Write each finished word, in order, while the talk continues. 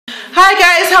Hi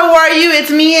guys, how are you? It's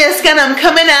me, Iska, and I'm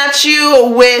coming at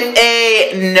you with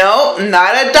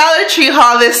not a Dollar Tree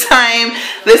haul this time.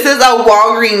 This is a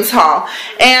Walgreens haul.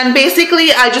 And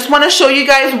basically, I just want to show you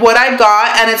guys what I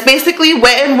got. And it's basically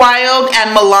Wet n Wild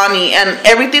and Milani. And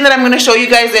everything that I'm going to show you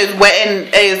guys is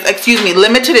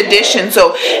limited edition.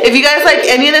 So if you guys like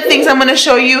any of the things I'm going to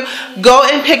show you, go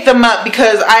and pick them up.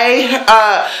 Because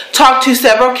I talked to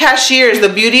several cashiers, the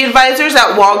beauty advisors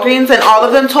at Walgreens, and all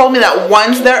of them told me that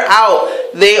once they're out,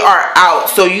 they are out.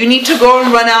 So you need to go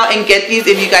and run out and get these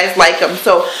if you guys like them.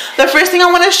 So the first thing I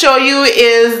want to show you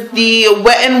is the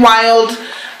Wet n Wild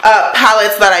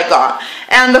palettes that I got.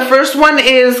 And the first one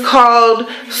is called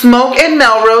Smoke and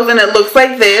Melrose, and it looks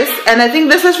like this. And I think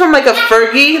this is from like a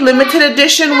Fergie limited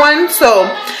edition one. So,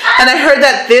 and I heard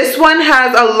that this one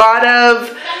has a lot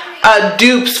of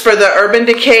dupes for the Urban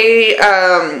Decay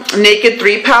Naked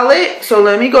 3 palette. So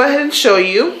let me go ahead and show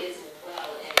you.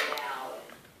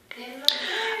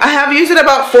 I have used it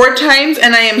about 4 times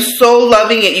and I am so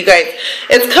loving it, you guys.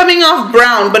 It's coming off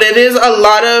brown, but it is a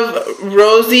lot of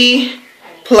rosy,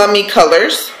 plummy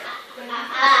colors.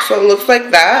 So it looks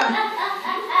like that.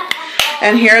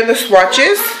 And here are the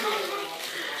swatches.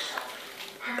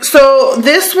 So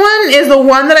this one is the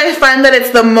one that I find that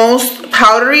it's the most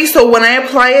powdery. So when I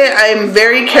apply it, I'm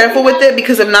very careful with it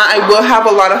because if not, I will have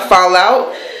a lot of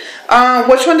fallout.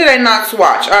 Which one did I not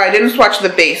swatch? I didn't swatch the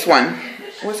base one.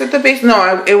 Was it the base?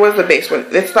 No, it was the base one.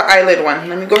 It's the eyelid one.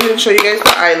 Let me go ahead and show you guys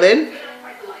the eyelid.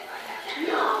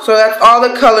 So that's all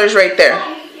the colors right there.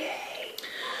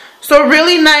 So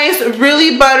really nice,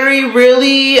 really buttery,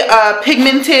 really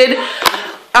pigmented.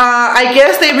 I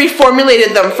guess they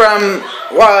reformulated them from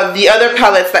the other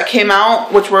palettes that came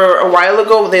out, which were a while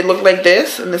ago. They look like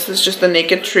this, and this is just the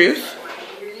Naked Truth.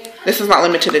 This is not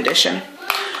limited edition.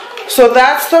 So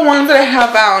that's the ones that I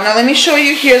have out. Now let me show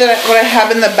you here what I have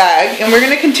in the bag. And we're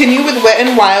going to continue with Wet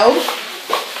n Wild.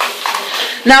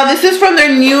 Now this is from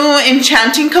their new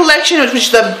Enchanting collection, which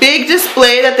is the big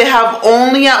display that they have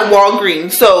only at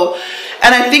Walgreens. So,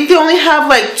 and I think they only have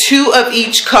like 2 of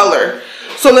each color.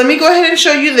 So let me go ahead and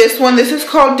show you this one. This is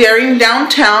called Daring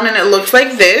Downtown, and it looks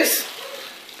like this.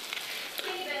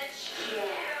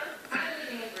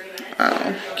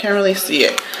 Oh, can't really see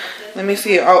it. Let me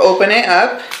see. I'll open it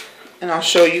up. And I'll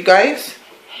show you guys.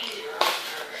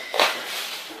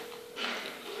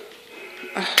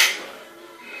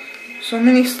 So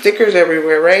many stickers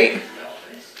everywhere, right?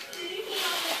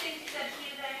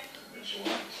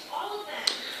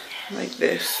 Like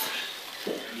this.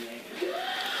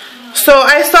 So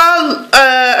I saw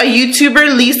a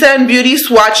YouTuber, Lisa and Beauty,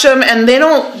 swatch them, and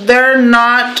they're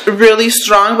not really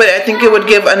strong, but I think it would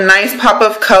give a nice pop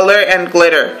of color and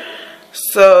glitter.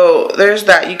 So there's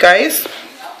that, you guys.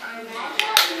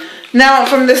 Now,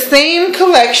 from the same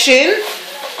collection,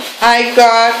 I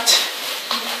got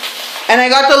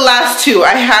the last 2.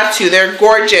 I had to. They're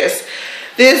gorgeous.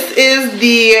 This is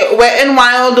the Wet n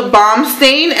Wild Bomb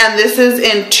Stain, and this is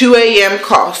in 2 a.m.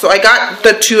 Call. So I got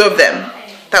the 2 of them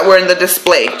that were in the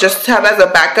display, just to have as a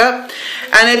backup.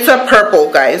 And it's a purple,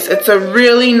 guys. It's a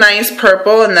really nice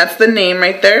purple, and that's the name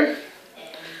right there.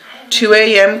 2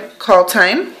 a.m. Call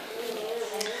time.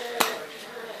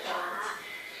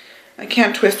 I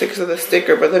can't twist it because of the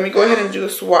sticker, but let me go ahead and do a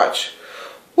swatch.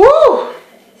 Woo!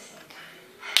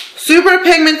 Super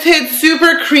pigmented,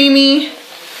 super creamy.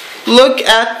 Look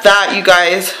at that, you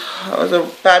guys. That was a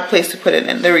bad place to put it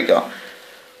in. There we go.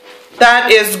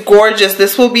 That is gorgeous.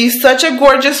 This will be such a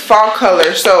gorgeous fall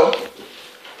color. So,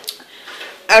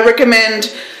 I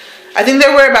recommend... I think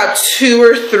there were about 2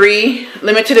 or 3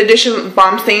 limited edition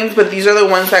bomb stains, but these are the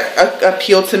ones that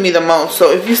appeal to me the most.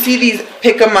 So if you see these,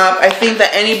 pick them up. I think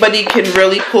that anybody can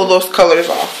really pull those colors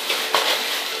off.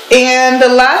 And the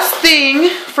last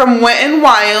thing from Wet n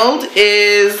Wild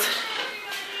is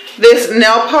this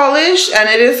nail polish, and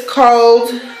it is called,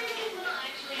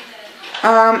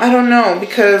 I don't know,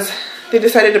 because they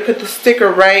decided to put the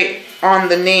sticker right on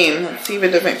the name. Let's see if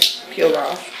it doesn't peel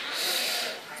off.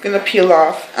 Gonna peel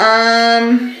off.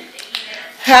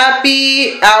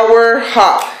 Happy Hour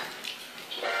Hop.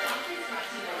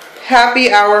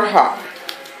 Happy Hour Hop.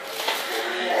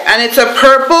 And it's a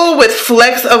purple with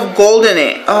flecks of gold in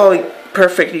it. Oh,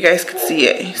 perfect. You guys could see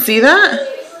it. See that?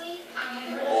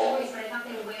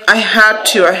 I had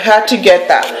to get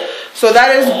that. So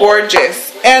that is gorgeous.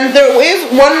 And there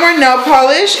is one more nail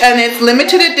polish, and it's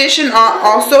limited edition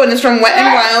also, and it's from Wet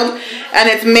n Wild, and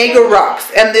it's Mega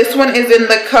Rocks. And this one is in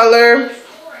the color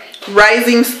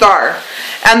Rising Star.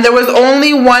 And there was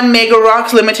only one Mega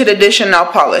Rocks limited edition nail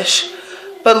polish.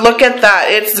 But look at that.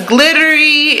 It's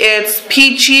glittery, it's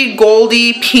peachy,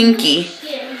 goldy, pinky.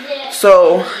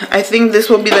 So I think this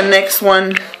will be the next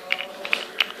one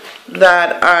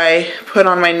that I put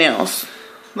on my nails.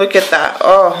 Look at that.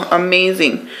 Oh,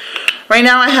 amazing. Right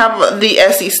now I have the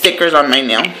Essie stickers on my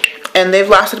nail. And they've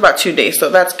lasted about 2 days, so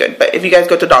that's good. But if you guys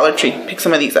go to Dollar Tree, pick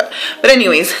some of these up. But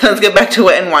anyways, let's get back to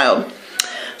Wet n Wild.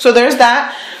 So there's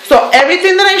that. So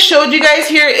everything that I showed you guys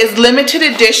here is limited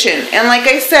edition. And like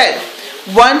I said,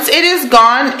 once it is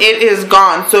gone, it is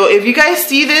gone. So if you guys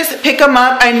see this, pick them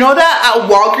up. I know that at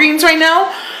Walgreens right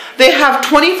now, they have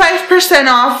 25%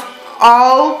 off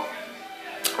all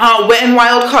Wet n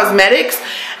Wild cosmetics.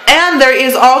 And there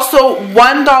is also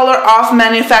 $1 off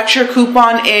manufacturer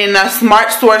coupon in a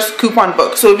Smart Source coupon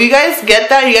book. So if you guys get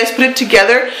that, you guys put it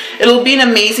together, it'll be an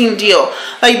amazing deal.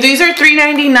 Like these are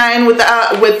 $3.99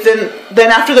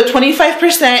 then after the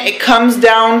 25%, it comes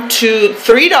down to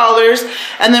 $3.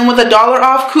 And then with a $1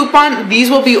 off coupon, these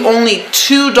will be only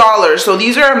 $2. So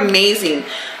these are amazing.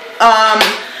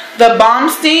 The Bomb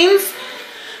Stains,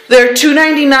 they're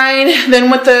 $2.99,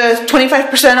 then with the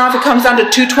 25% off, it comes down to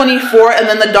 $2.24, and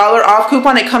then the $1 off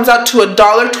coupon, it comes out to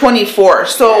 $1.24.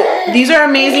 So these are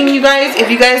amazing, you guys. If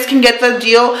you guys can get the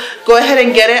deal, go ahead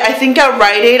and get it. I think at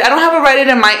Rite Aid, I don't have a Rite Aid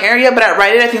in my area, but at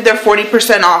Rite Aid, I think they're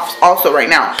 40% off also right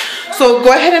now. So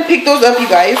go ahead and pick those up, you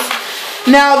guys.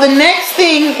 Now, the next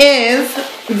thing is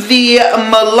the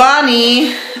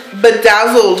Milani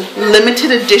Bedazzled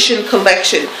Limited Edition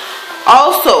Collection.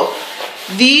 Also,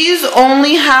 these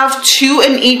only have 2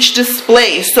 in each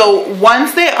display. So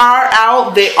once they are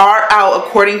out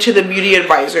according to the beauty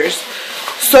advisors.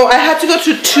 So I had to go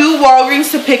to 2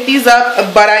 Walgreens to pick these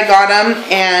up, but I got them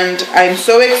and I'm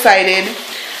so excited.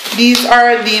 These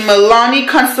are the Milani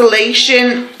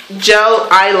Constellation Gel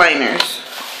Eyeliners.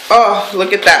 Oh,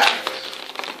 look at that.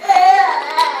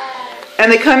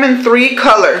 And they come in 3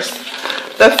 colors.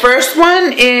 The first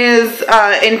one is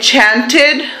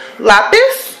Enchanted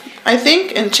Lapis. I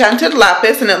think Enchanted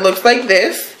Lapis, and it looks like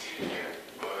this.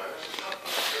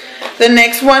 The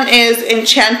next one is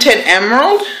Enchanted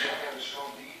Emerald,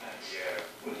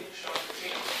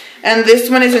 and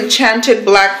this one is Enchanted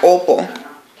Black Opal.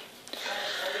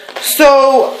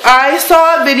 So I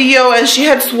saw a video and she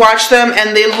had swatched them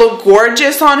and they look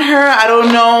gorgeous on her. I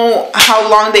don't know how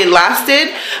long they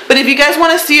lasted, but if you guys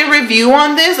want to see a review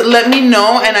on this, let me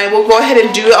know and I will go ahead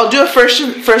and I'll do a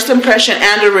first impression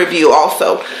and a review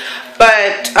also.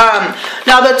 But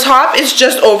now the top is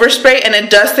just overspray and it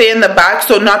does say in the back,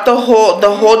 so not the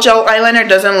whole gel eyeliner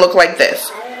doesn't look like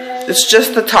this. It's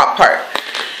just the top part.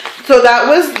 So that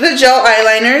was the gel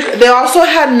eyeliners. They also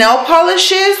had nail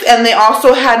polishes and they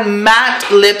also had matte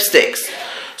lipsticks.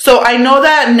 So I know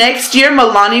that next year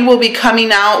Milani will be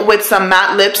coming out with some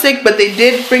matte lipstick, but they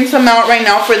did bring some out right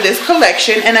now for this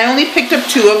collection and I only picked up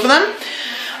 2 of them.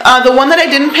 The one that I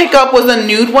didn't pick up was a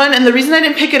nude one, and the reason I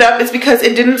didn't pick it up is because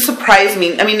it didn't surprise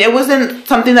me. I mean, it wasn't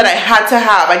something that I had to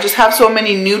have. I just have so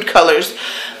many nude colors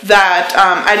that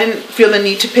I didn't feel the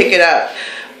need to pick it up.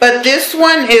 But this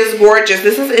one is gorgeous.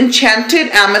 This is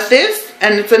Enchanted Amethyst,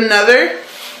 and it's another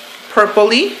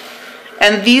purpley.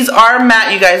 And these are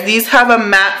matte, you guys. These have a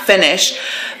matte finish.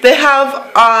 They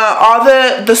have all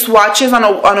the swatches on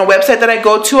a website that I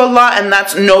go to a lot, and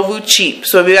that's Novu Cheap.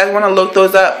 So if you guys want to look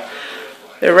those up,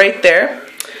 they're right there.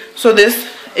 So this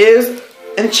is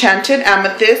Enchanted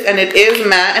Amethyst, and it is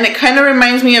matte, and it kind of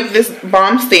reminds me of this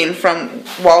Bomb Stain from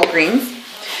Walgreens.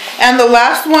 And the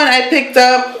last one I picked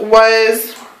up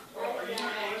was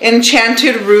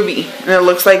Enchanted Ruby, and it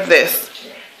looks like this.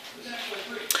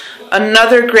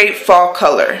 Another great fall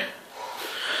color.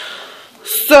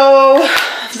 So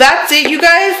that's it, you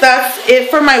guys. That's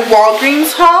it for my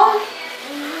Walgreens haul.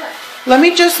 Let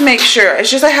me just make sure. It's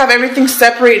just I have everything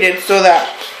separated so that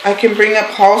I can bring up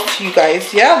hauls to you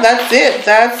guys. Yeah, that's it.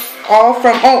 That's all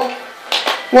from, oh,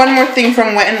 one more thing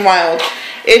from Wet n Wild.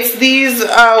 It's these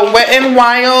Wet n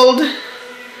Wild,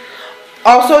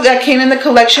 also that came in the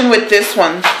collection with this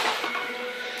one.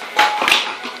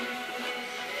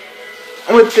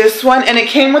 With this one, and it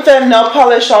came with a nail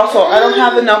polish also. I don't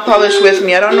have the nail polish with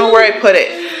me. I don't know where I put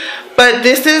it. But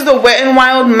this is the Wet n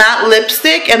Wild matte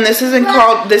lipstick, and this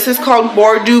is called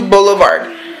Bordeaux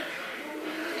Boulevard.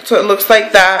 So it looks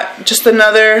like that. Just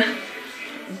another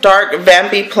dark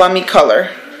vampy plummy color.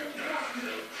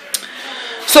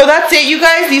 So that's it, you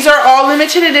guys. These are all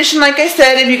limited edition, like I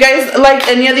said. If you guys like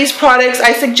any of these products,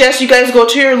 I suggest you guys go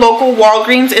to your local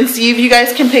Walgreens and see if you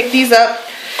guys can pick these up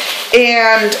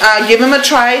and give them a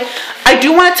try. I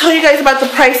do want to tell you guys about the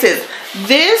prices.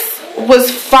 This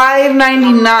was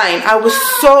 $5.99. I was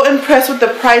so impressed with the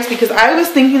price because I was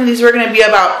thinking these were going to be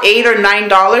about $8 or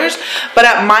 $9, but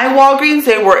at my Walgreens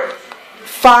they were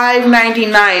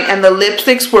 $5.99 and the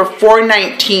lipsticks were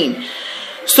 $4.19.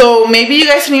 So maybe you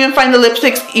guys can even find the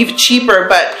lipsticks even cheaper,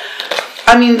 but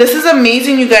I mean, this is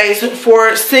amazing, you guys,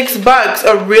 for $6,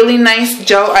 a really nice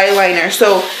gel eyeliner.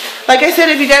 So, like I said,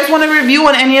 if you guys want to review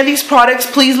on any of these products,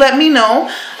 please let me know.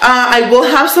 I will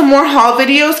have some more haul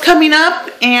videos coming up,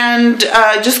 and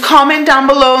just comment down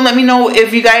below and let me know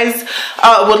if you guys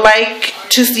would like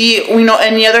to see, you know,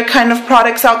 any other kind of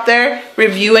products out there,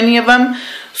 review any of them.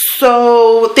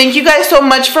 So, thank you guys so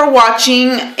much for watching,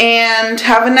 and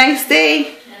have a nice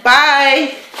day.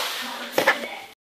 Bye.